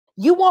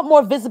You want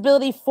more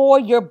visibility for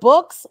your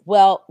books?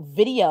 Well,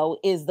 video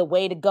is the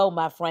way to go,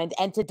 my friend.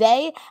 And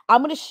today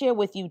I'm going to share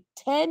with you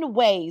 10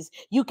 ways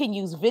you can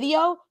use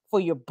video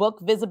for your book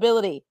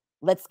visibility.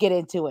 Let's get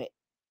into it.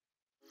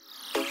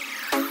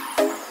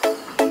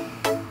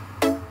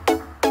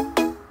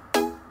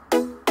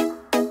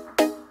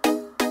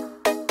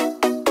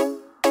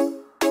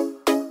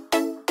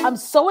 I'm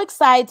so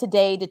excited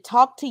today to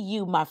talk to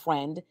you, my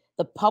friend,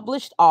 the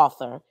published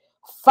author.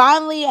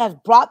 Finally, has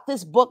brought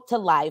this book to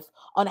life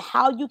on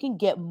how you can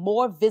get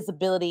more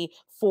visibility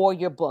for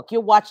your book.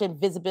 You're watching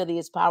Visibility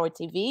is Power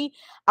TV.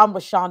 I'm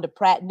Rashonda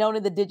Pratt, known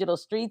in the digital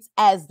streets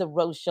as The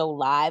Rose Show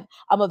Live.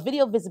 I'm a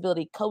video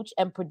visibility coach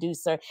and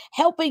producer,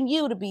 helping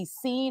you to be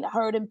seen,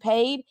 heard, and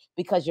paid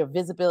because your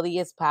visibility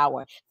is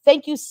power.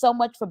 Thank you so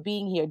much for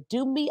being here.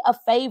 Do me a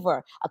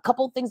favor. A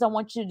couple of things I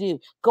want you to do.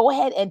 Go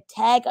ahead and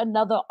tag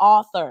another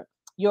author,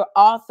 your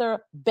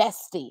author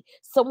bestie,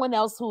 someone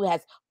else who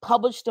has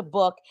published a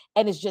book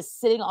and is just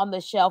sitting on the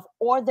shelf,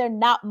 or they're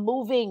not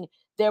moving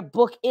their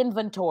book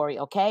inventory,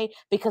 okay?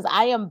 Because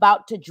I am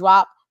about to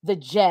drop the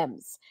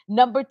gems.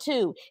 Number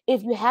two,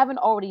 if you haven't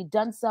already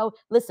done so,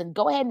 listen,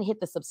 go ahead and hit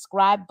the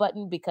subscribe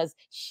button because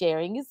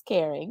sharing is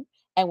caring.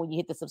 And when you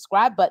hit the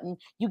subscribe button,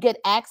 you get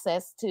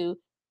access to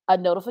a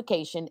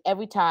notification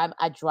every time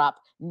I drop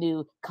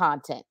new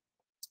content.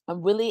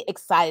 I'm really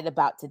excited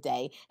about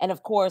today. And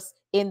of course,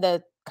 in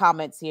the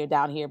comments here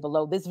down here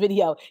below this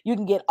video, you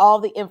can get all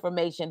the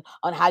information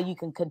on how you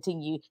can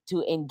continue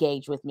to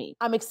engage with me.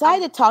 I'm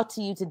excited to talk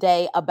to you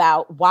today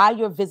about why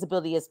your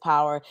visibility is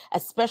power,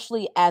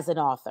 especially as an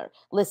author.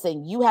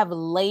 Listen, you have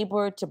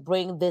labored to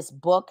bring this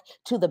book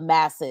to the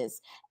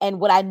masses.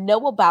 And what I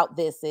know about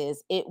this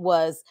is it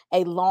was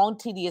a long,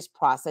 tedious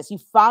process. You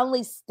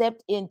finally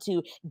stepped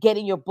into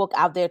getting your book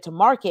out there to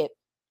market,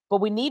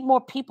 but we need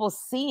more people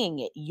seeing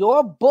it.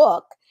 Your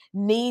book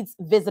needs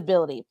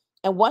visibility.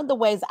 And one of the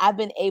ways I've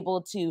been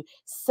able to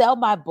sell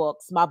my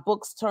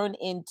books turn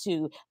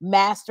into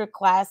master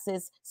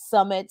classes,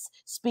 summits,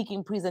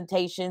 speaking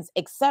presentations,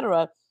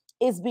 etc.,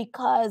 is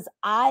because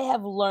I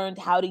have learned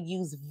how to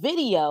use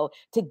video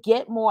to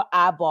get more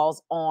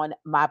eyeballs on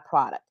my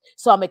product.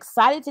 So I'm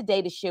excited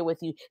today to share with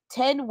you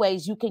 10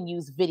 ways you can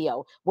use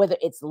video, whether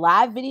it's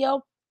live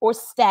video or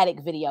static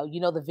video,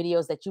 the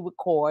videos that you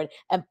record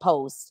and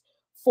post,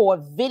 for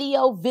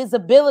video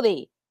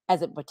visibility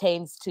as it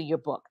pertains to your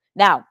book.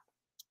 Now,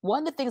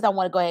 one of the things I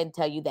want to go ahead and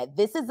tell you that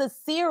this is a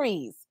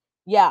series.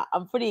 Yeah,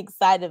 I'm pretty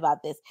excited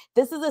about this.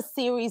 This is a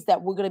series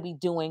that we're going to be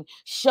doing,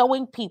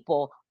 showing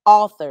people,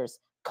 authors,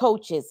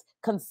 coaches,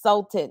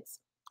 consultants,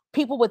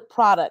 people with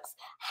products,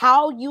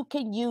 how you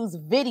can use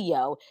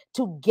video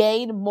to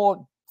gain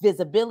more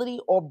visibility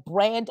or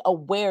brand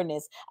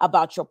awareness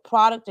about your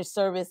product or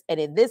service, and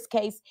in this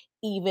case,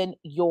 even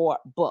your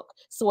book.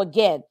 So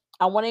again,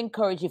 I want to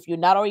encourage you, if you're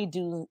not already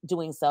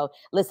doing so,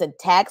 listen,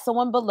 tag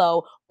someone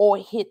below or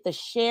hit the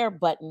share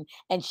button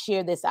and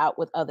share this out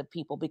with other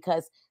people.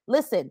 Because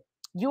listen,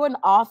 you're an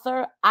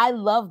author. I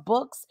love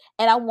books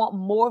and I want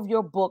more of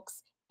your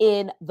books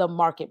in the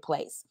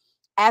marketplace.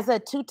 As a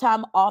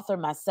two-time author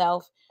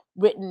myself,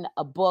 written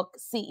a book,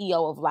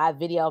 CEO of Live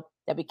Video,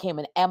 that became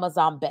an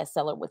Amazon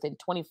bestseller within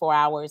 24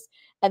 hours.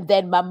 And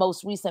then my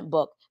most recent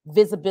book,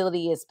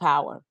 Visibility is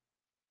Power.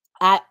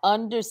 I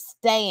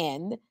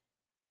understand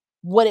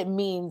what it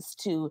means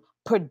to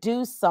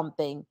produce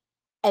something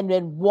and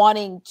then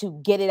wanting to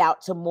get it out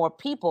to more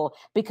people,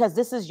 because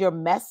this is your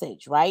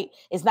message, right?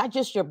 It's not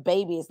just your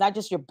baby. It's not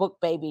just your book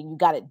baby and you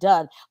got it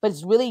done, but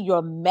it's really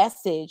your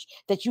message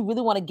that you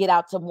really want to get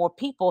out to more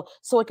people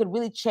so it could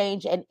really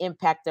change and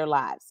impact their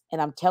lives.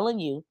 And I'm telling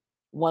you,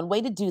 one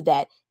way to do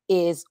that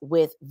is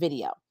with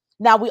video.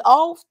 Now, we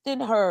often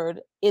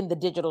heard in the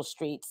digital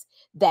streets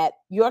that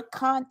your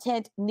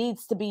content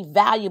needs to be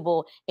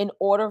valuable in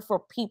order for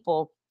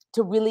people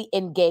to really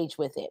engage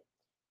with it.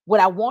 What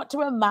I want to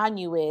remind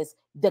you is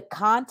the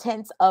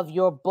contents of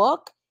your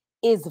book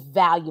is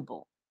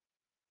valuable.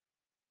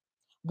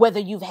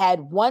 Whether you've had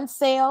one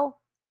sale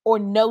or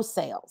no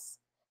sales,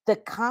 the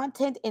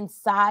content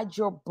inside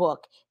your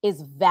book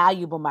is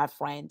valuable, my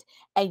friend.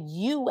 And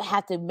you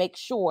have to make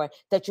sure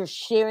that you're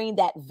sharing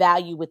that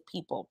value with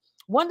people.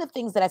 One of the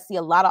things that I see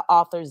a lot of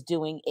authors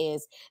doing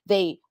is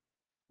they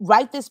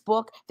write this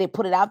book, they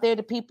put it out there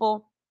to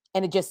people,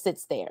 and it just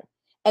sits there.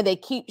 And they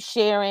keep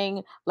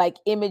sharing like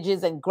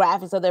images and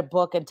graphics of their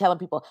book and telling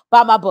people,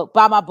 buy my book,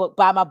 buy my book,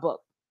 buy my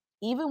book.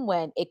 Even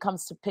when it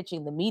comes to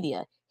pitching the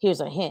media,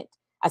 here's a hint.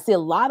 I see a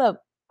lot of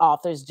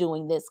authors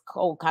doing this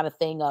whole kind of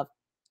thing of,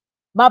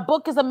 my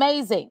book is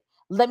amazing.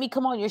 Let me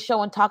come on your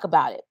show and talk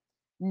about it.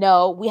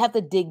 No, we have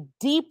to dig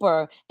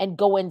deeper and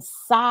go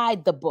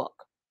inside the book.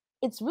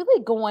 It's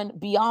really going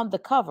beyond the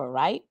cover,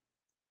 right?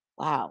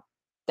 Wow.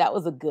 That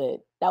was a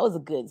good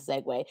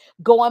segue.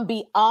 Going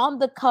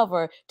beyond the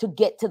cover to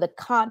get to the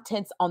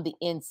contents on the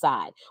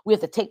inside. We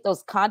have to take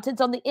those contents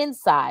on the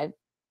inside,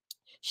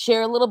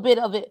 share a little bit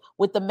of it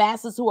with the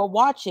masses who are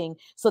watching,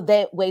 so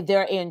that way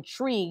they're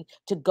intrigued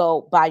to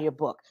go buy your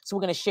book. So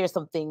we're going to share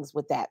some things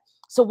with that.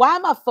 So why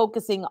am I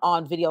focusing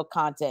on video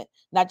content?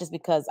 Not just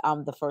because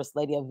I'm the first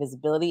lady of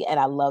visibility and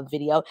I love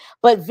video,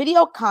 but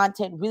video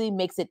content really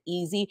makes it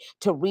easy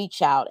to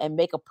reach out and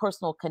make a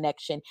personal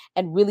connection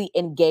and really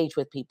engage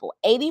with people.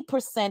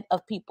 80%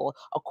 of people,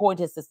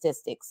 according to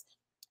statistics,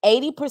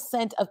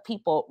 80% of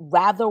people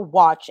rather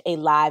watch a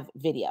live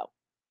video.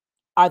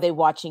 Are they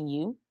watching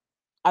you?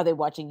 Are they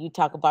watching you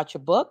talk about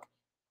your book?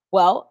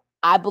 Well,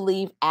 I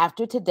believe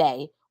after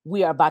today,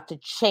 we are about to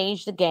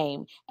change the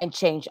game and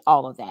change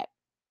all of that.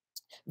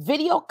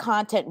 Video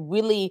content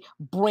really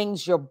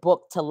brings your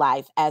book to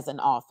life as an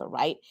author,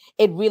 right?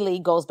 It really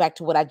goes back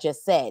to what I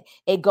just said.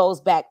 It goes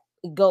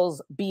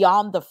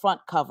beyond the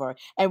front cover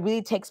and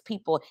really takes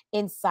people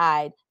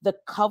inside the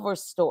cover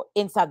story,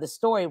 inside the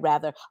story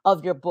rather,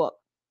 of your book.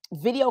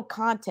 Video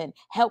content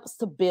helps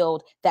to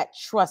build that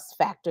trust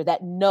factor,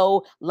 that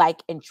know,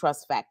 like, and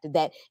trust factor,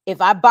 that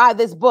if I buy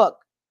this book,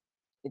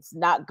 it's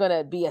not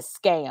gonna be a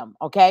scam,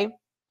 okay?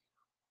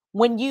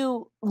 When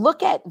you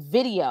look at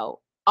video,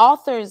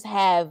 authors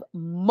have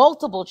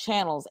multiple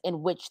channels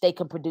in which they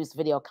can produce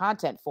video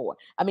content for.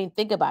 I mean,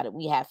 think about it.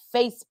 We have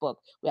Facebook,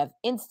 we have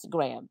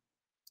Instagram,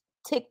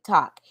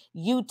 TikTok,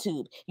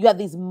 YouTube. You have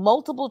these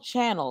multiple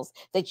channels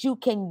that you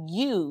can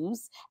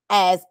use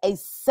as a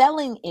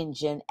selling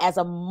engine, as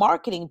a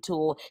marketing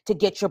tool to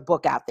get your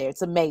book out there.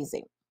 It's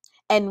amazing.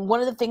 And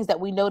one of the things that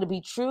we know to be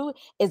true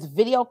is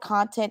video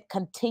content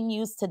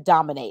continues to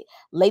dominate.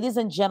 Ladies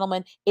and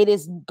gentlemen, it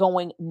is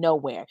going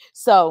nowhere.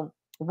 So,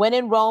 when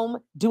in Rome,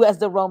 do as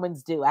the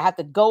Romans do. I have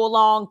to go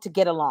along to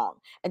get along.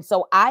 And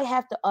so I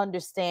have to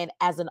understand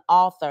as an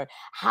author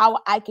how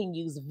I can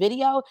use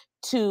video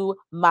to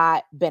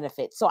my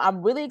benefit. So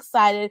I'm really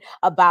excited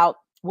about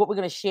what we're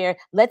going to share.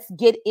 Let's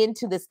get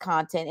into this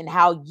content and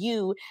how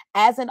you,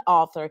 as an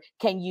author,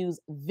 can use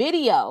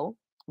video,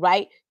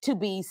 right, to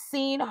be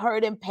seen,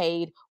 heard, and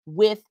paid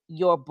with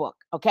your book.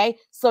 Okay.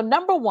 So,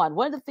 number one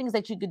of the things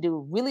that you could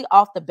do really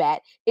off the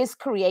bat is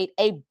create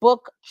a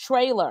book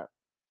trailer.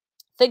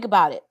 Think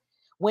about it.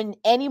 When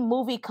any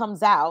movie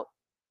comes out,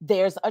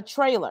 there's a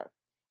trailer.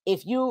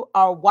 If you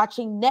are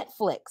watching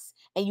Netflix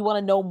and you want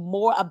to know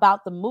more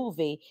about the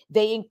movie,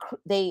 they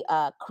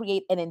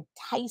create an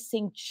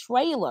enticing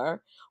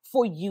trailer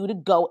for you to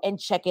go and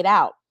check it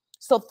out.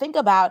 So think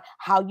about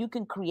how you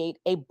can create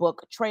a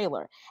book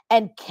trailer.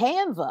 And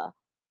Canva,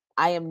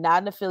 I am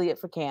not an affiliate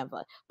for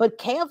Canva, but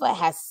Canva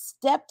has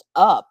stepped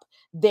up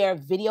their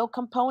video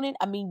component.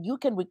 I mean, you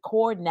can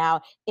record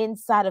now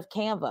inside of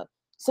Canva.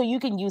 So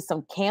you can use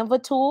some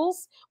Canva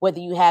tools,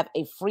 whether you have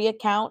a free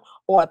account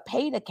or a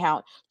paid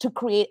account, to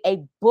create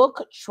a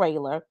book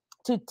trailer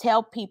to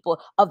tell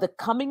people of the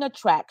coming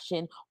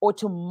attraction or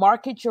to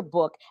market your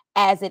book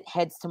as it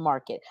heads to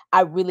market.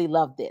 I really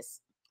love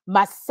this.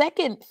 My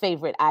second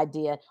favorite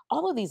idea,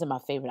 all of these are my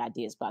favorite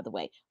ideas, by the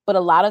way, but a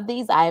lot of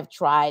these I have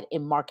tried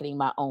in marketing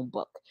my own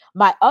book.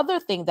 My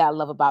other thing that I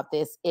love about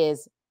this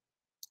is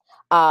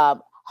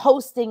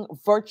hosting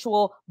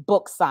virtual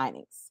book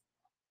signings.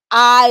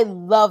 I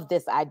love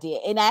this idea.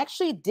 And I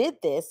actually did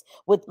this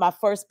with my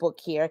first book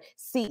here,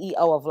 CEO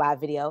of Live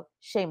Video,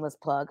 shameless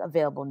plug,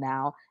 available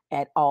now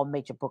at all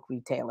major book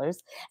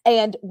retailers.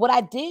 And what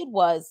I did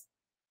was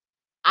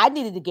I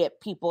needed to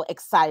get people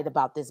excited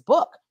about this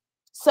book.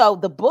 So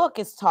the book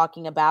is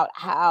talking about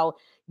how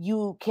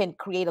you can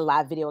create a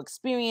live video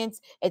experience.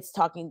 It's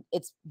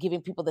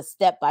giving people the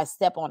step by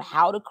step on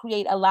how to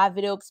create a live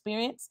video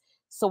experience.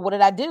 So what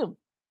did I do?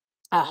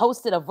 I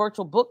hosted a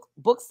virtual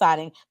book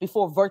signing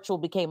before virtual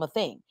became a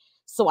thing.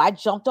 So I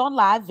jumped on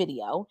live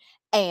video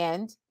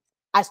and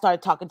I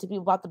started talking to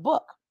people about the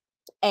book.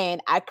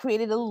 And I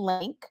created a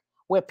link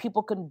where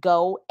people can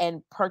go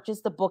and purchase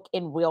the book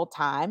in real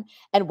time.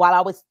 And while I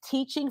was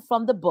teaching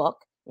from the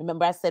book,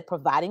 remember I said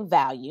providing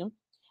value,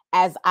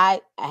 as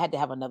I had to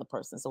have another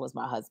person, so it was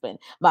my husband.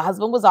 My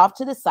husband was off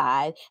to the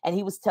side and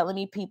he was telling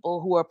me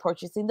people who are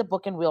purchasing the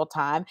book in real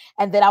time.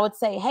 And then I would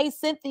say, "Hey,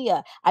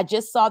 Cynthia, I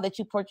just saw that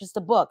you purchased a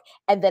book."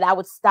 And then I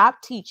would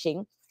stop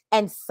teaching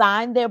and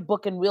sign their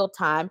book in real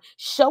time,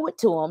 show it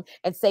to them,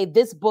 and say,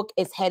 "This book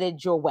is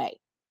headed your way."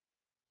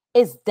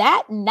 Is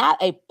that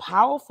not a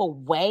powerful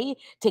way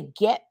to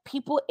get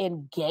people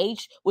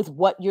engaged with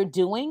what you're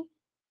doing?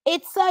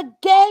 It's a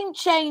game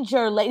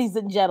changer, ladies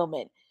and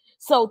gentlemen.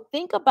 So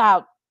think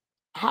about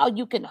how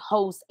you can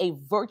host a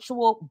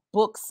virtual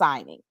book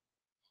signing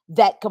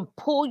that can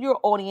pull your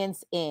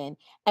audience in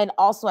and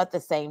also at the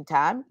same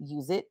time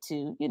use it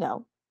to,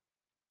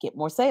 get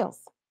more sales.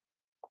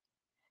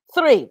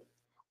 Three,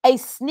 a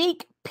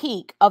sneak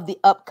peek of the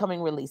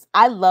upcoming release.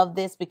 I love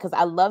this because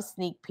I love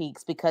sneak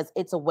peeks because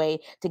it's a way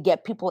to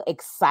get people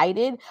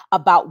excited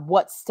about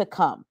what's to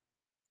come.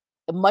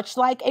 Much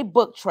like a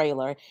book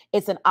trailer,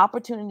 it's an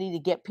opportunity to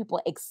get people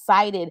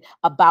excited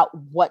about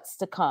what's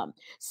to come.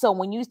 So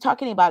when you're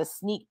talking about a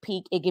sneak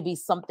peek, it could be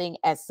something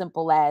as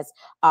simple as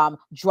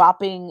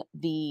dropping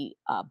the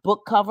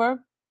book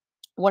cover.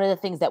 One of the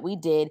things that we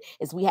did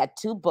is we had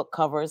two book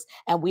covers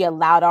and we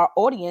allowed our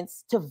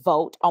audience to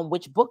vote on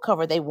which book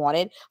cover they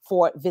wanted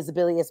for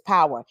Visibility is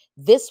Power.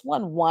 This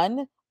one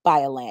won by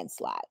a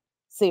landslide.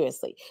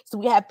 Seriously. So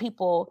we had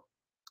people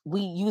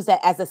we use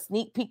that as a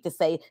sneak peek to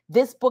say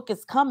this book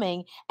is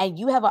coming and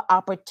you have an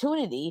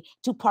opportunity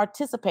to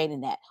participate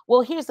in that.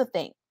 Well, here's the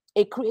thing.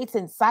 It creates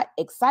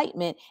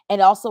excitement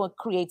and also it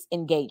creates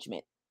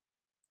engagement.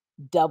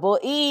 Double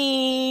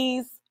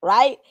E's,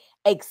 right?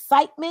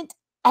 Excitement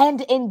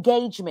and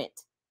engagement.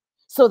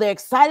 So they're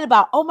excited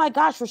about, oh my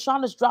gosh,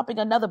 Rashonda's dropping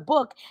another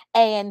book,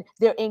 and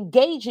they're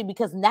engaging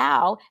because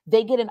now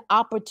they get an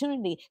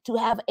opportunity to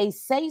have a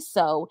say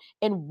so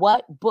in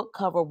what book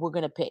cover we're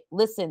going to pick.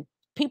 Listen,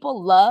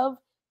 people love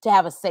to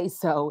have a say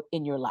so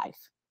in your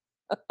life.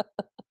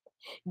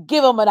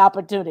 Give them an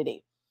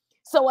opportunity.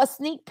 So a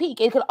sneak peek,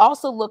 it could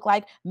also look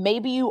like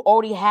maybe you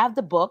already have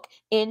the book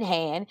in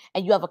hand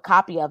and you have a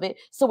copy of it.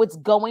 So it's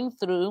going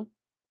through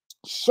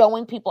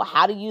showing people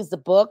how to use the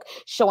book,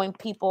 showing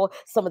people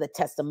some of the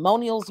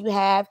testimonials you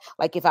have.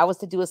 Like if I was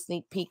to do a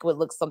sneak peek, it would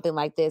look something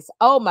like this.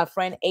 Oh, my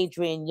friend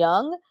Adrienne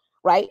Young,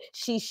 right?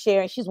 She's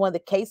sharing, she's one of the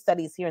case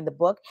studies here in the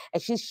book,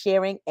 and she's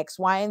sharing X,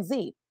 Y, and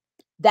Z.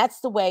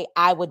 That's the way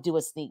I would do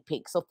a sneak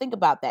peek. So think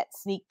about that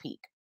sneak peek.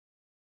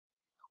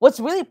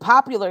 What's really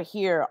popular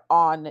here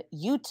on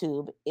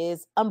YouTube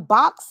is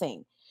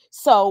unboxing.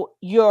 So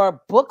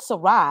your books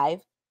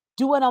arrive,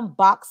 do an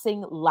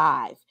unboxing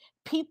live.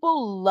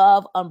 People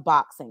love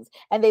unboxings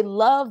and they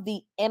love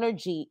the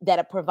energy that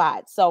it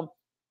provides. So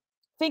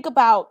think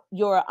about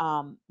your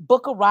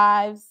book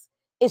arrives.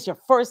 It's your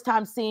first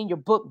time seeing your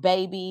book,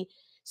 baby.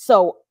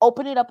 So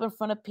open it up in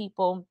front of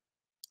people,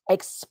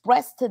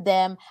 express to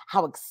them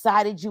how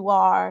excited you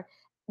are,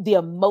 the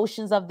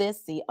emotions of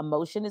this. See,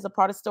 emotion is a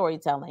part of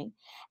storytelling,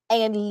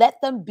 and let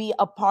them be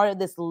a part of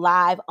this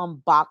live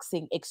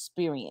unboxing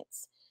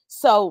experience.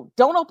 So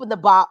don't open the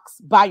box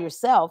by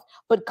yourself,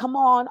 but come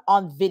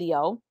on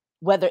video,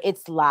 whether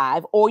it's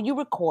live or you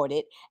record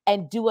it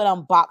and do an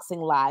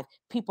unboxing live.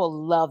 People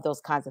love those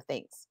kinds of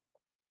things.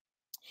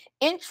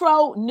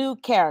 Intro new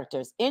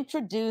characters,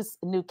 introduce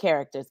new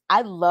characters.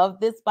 I love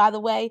this, by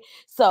the way.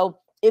 So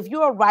if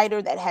you're a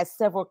writer that has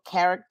several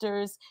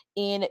characters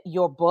in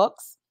your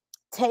books,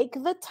 take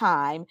the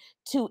time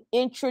to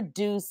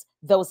introduce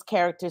those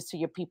characters to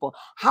your people.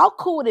 How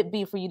cool would it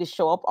be for you to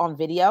show up on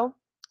video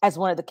as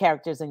one of the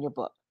characters in your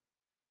book?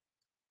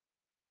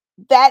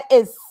 That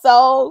is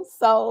so,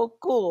 so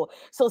cool.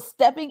 So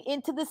stepping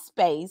into the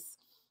space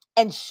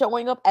and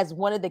showing up as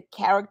one of the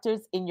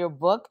characters in your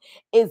book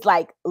is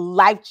like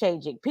life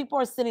changing. People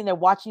are sitting there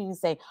watching you and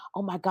saying,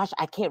 oh my gosh,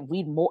 I can't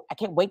read more. I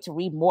can't wait to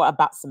read more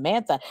about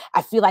Samantha.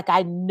 I feel like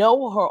I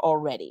know her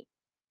already.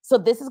 So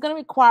this is going to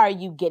require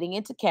you getting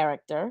into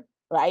character,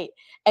 right?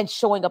 And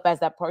showing up as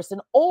that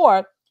person,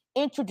 or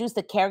introduce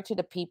the character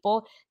to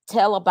people,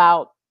 tell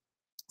about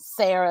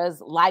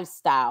Sarah's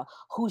lifestyle,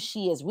 who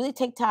she is. Really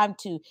take time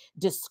to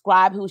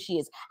describe who she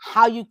is,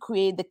 how you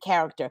created the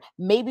character,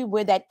 maybe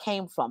where that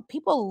came from.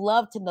 People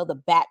love to know the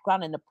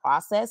background and the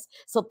process.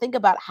 So think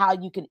about how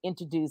you can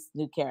introduce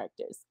new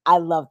characters. I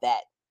love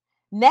that.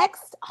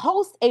 Next,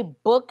 host a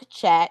book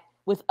chat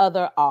with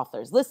other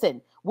authors.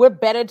 Listen, we're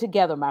better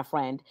together, my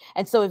friend.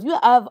 And so if you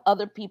have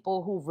other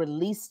people who've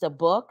released a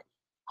book,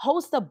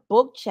 host a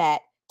book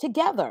chat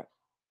together.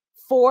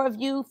 Four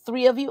of you,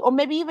 three of you, or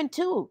maybe even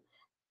two,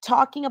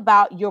 talking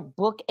about your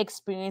book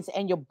experience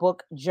and your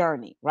book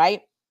journey,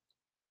 right?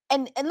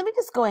 And let me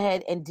just go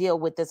ahead and deal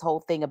with this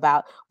whole thing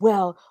about,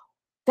 well,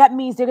 that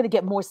means they're going to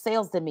get more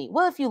sales than me.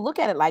 Well, if you look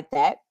at it like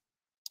that,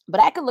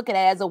 but I can look at it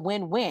as a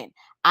win-win.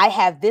 I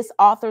have this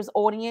author's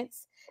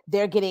audience.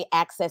 They're getting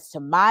access to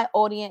my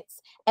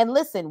audience. And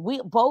listen,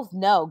 we both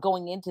know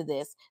going into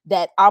this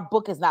that our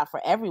book is not for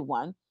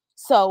everyone.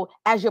 So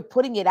as you're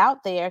putting it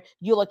out there,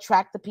 you'll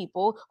attract the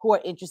people who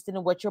are interested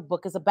in what your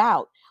book is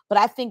about. But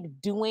I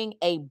think doing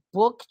a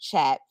book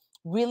chat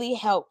really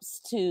helps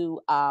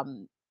to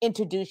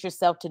introduce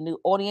yourself to new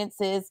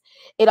audiences.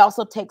 It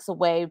also takes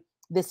away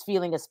this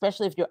feeling,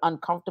 especially if you're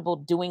uncomfortable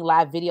doing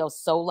live video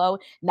solo.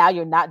 Now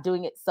you're not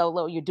doing it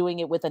solo, you're doing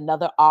it with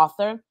another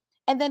author.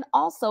 And then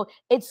also,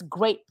 it's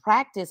great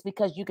practice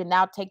because you can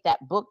now take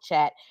that book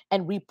chat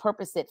and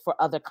repurpose it for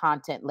other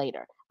content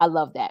later. I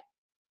love that.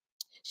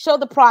 Show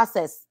the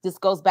process. This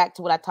goes back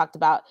to what I talked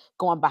about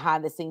going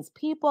behind the scenes.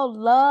 People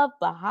love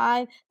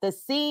behind the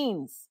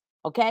scenes.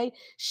 Okay.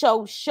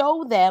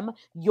 Show them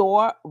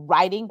your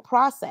writing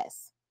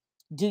process.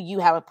 Do you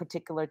have a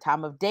particular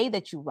time of day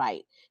that you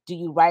write? Do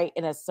you write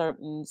in a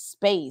certain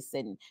space?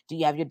 And do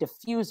you have your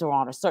diffuser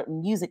on or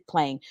certain music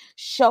playing?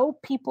 Show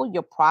people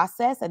your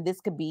process. And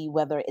this could be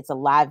whether it's a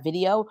live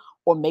video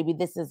or maybe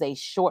this is a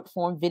short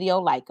form video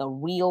like a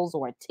Reels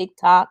or a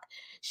TikTok.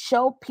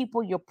 Show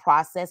people your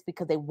process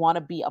because they want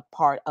to be a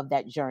part of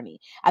that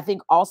journey. I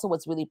think also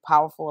what's really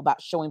powerful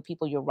about showing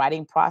people your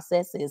writing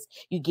process is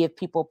you give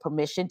people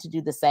permission to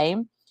do the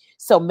same.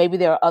 So maybe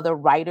there are other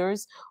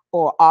writers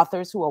or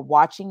authors who are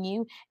watching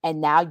you,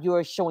 and now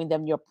you're showing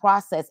them your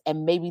process,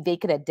 and maybe they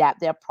could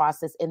adapt their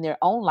process in their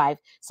own life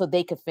so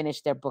they could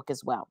finish their book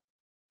as well.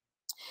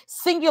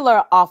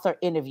 Singular author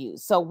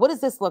interviews. So, what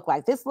does this look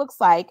like? This looks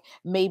like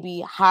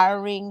maybe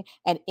hiring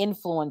an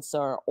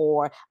influencer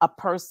or a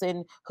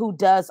person who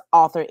does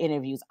author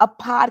interviews, a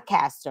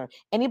podcaster,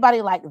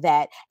 anybody like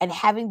that, and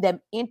having them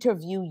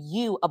interview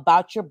you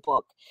about your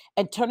book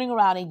and turning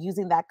around and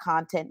using that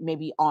content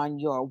maybe on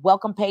your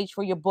welcome page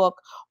for your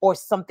book or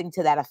something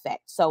to that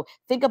effect. So,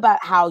 think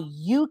about how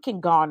you can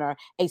garner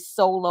a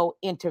solo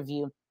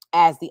interview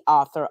as the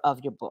author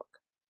of your book.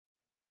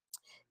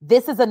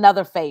 This is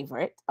another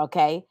favorite,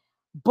 okay?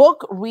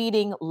 Book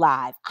reading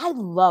live. I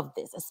love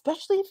this,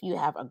 especially if you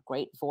have a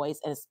great voice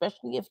and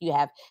especially if you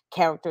have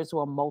characters who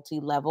are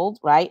multi-leveled,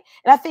 right?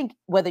 And I think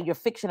whether you're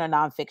fiction or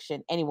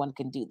nonfiction, anyone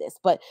can do this,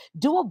 but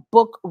do a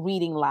book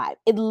reading live.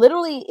 It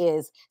literally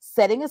is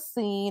setting a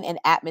scene and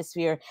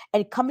atmosphere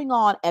and coming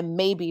on and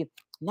maybe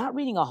not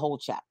reading a whole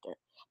chapter,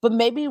 but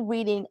maybe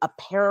reading a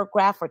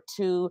paragraph or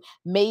two,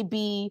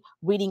 maybe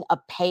reading a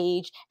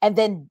page, and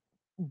then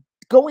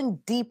going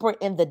deeper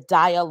in the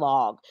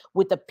dialogue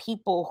with the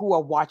people who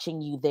are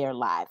watching you there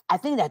live. I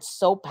think that's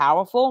so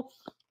powerful.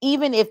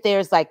 Even if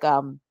there's like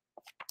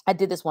I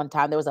did this one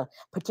time. There was a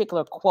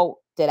particular quote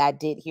that I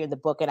did here in the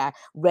book, and I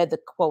read the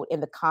quote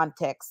in the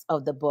context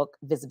of the book,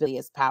 Visibility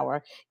is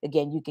Power.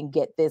 Again, you can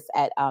get this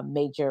at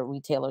major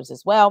retailers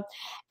as well.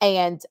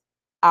 And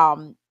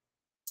um,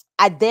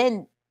 I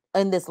then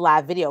in this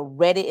live video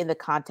read it in the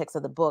context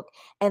of the book,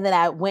 and then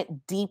I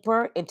went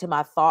deeper into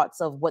my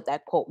thoughts of what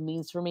that quote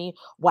means for me,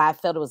 why I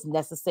felt it was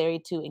necessary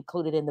to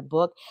include it in the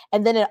book,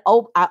 and then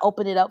I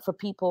opened it up for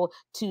people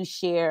to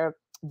share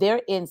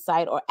their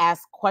insight or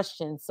ask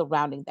questions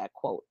surrounding that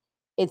quote.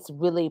 It's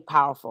really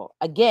powerful.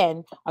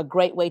 Again, a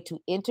great way to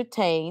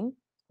entertain,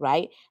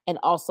 right, and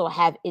also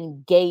have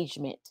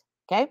engagement.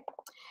 Okay,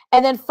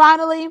 and then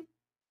finally,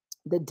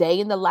 the day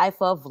in the life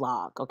of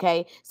vlog.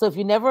 Okay. So if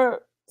you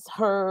never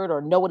heard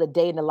or know what a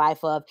day in the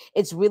life of,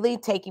 it's really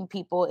taking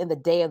people in the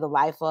day of the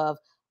life of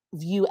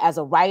you as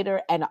a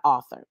writer and an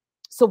author.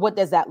 So what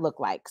does that look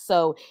like?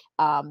 So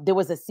there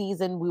was a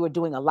season we were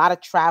doing a lot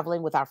of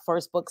traveling with our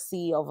first book,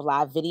 CEO of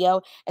Live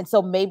Video. And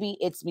so maybe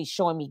it's me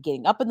showing me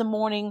getting up in the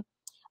morning,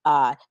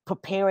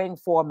 preparing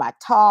for my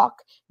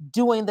talk,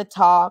 doing the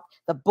talk,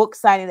 the book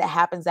signing that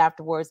happens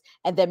afterwards,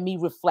 and then me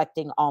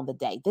reflecting on the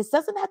day. This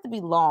doesn't have to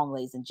be long,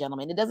 ladies and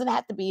gentlemen. It doesn't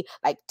have to be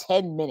like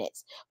 10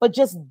 minutes, but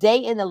just day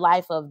in the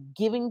life of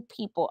giving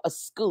people a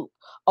scoop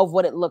of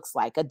what it looks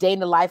like, a day in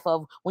the life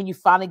of when you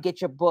finally get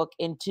your book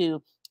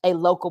into a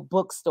local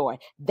bookstore.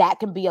 That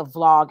can be a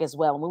vlog as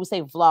well. And when we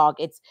say vlog,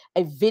 it's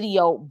a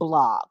video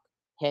blog,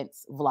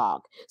 hence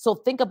vlog. So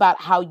think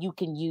about how you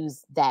can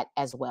use that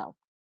as well.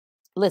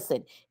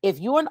 Listen, if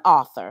you're an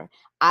author,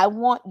 I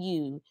want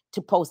you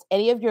to post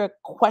any of your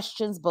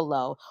questions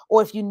below,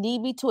 or if you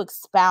need me to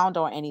expound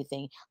on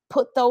anything,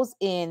 put those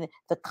in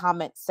the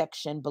comment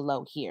section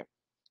below here.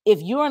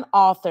 If you're an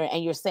author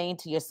and you're saying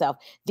to yourself,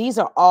 these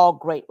are all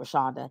great,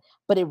 Rashonda,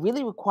 but it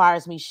really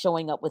requires me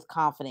showing up with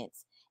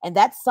confidence. And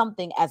that's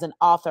something as an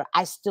author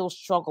I still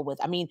struggle with.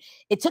 I mean,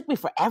 it took me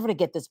forever to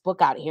get this book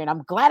out here, and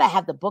I'm glad I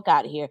have the book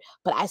out here,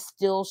 but I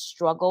still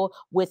struggle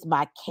with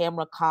my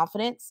camera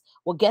confidence.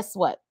 Well, guess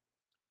what?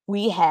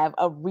 We have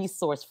a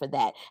resource for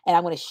that. And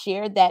I'm going to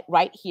share that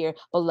right here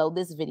below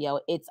this video.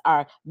 It's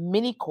our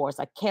mini course,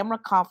 a Camera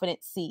Confident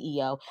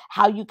CEO,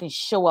 how you can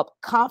show up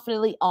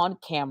confidently on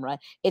camera.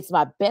 It's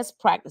my best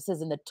practices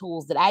and the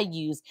tools that I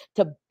use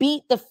to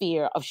beat the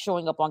fear of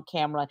showing up on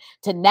camera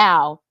to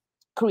now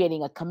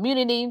creating a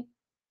community,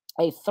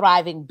 a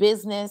thriving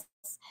business,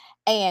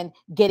 and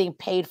getting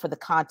paid for the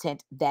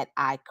content that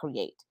I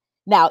create.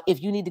 Now,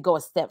 if you need to go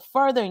a step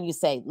further and you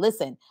say,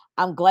 listen,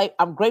 I'm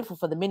grateful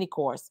for the mini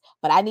course,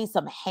 but I need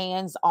some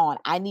hands-on.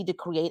 I need to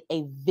create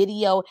a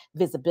video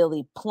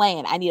visibility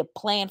plan. I need a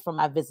plan for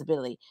my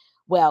visibility.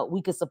 Well,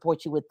 we could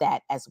support you with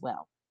that as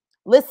well.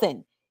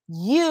 Listen,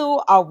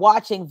 you are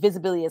watching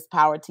Visibility is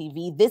Power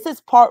TV. This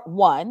is part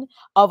one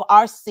of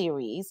our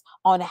series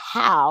on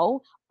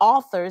how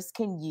authors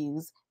can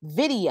use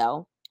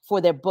video for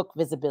their book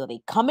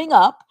visibility. Coming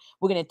up,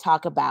 we're going to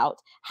talk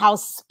about how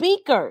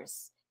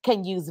speakers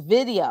can use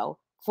video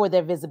for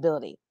their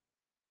visibility.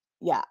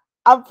 Yeah,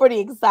 I'm pretty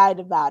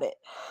excited about it.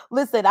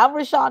 Listen, I'm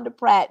Rashonda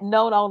Pratt,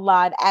 known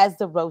online as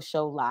The Ro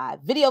Show Live,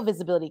 video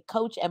visibility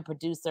coach and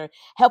producer,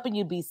 helping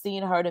you be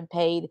seen, heard, and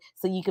paid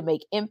so you can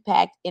make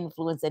impact,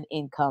 influence, and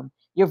income.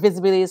 Your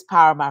visibility is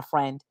power, my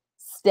friend.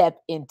 Step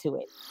into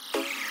it.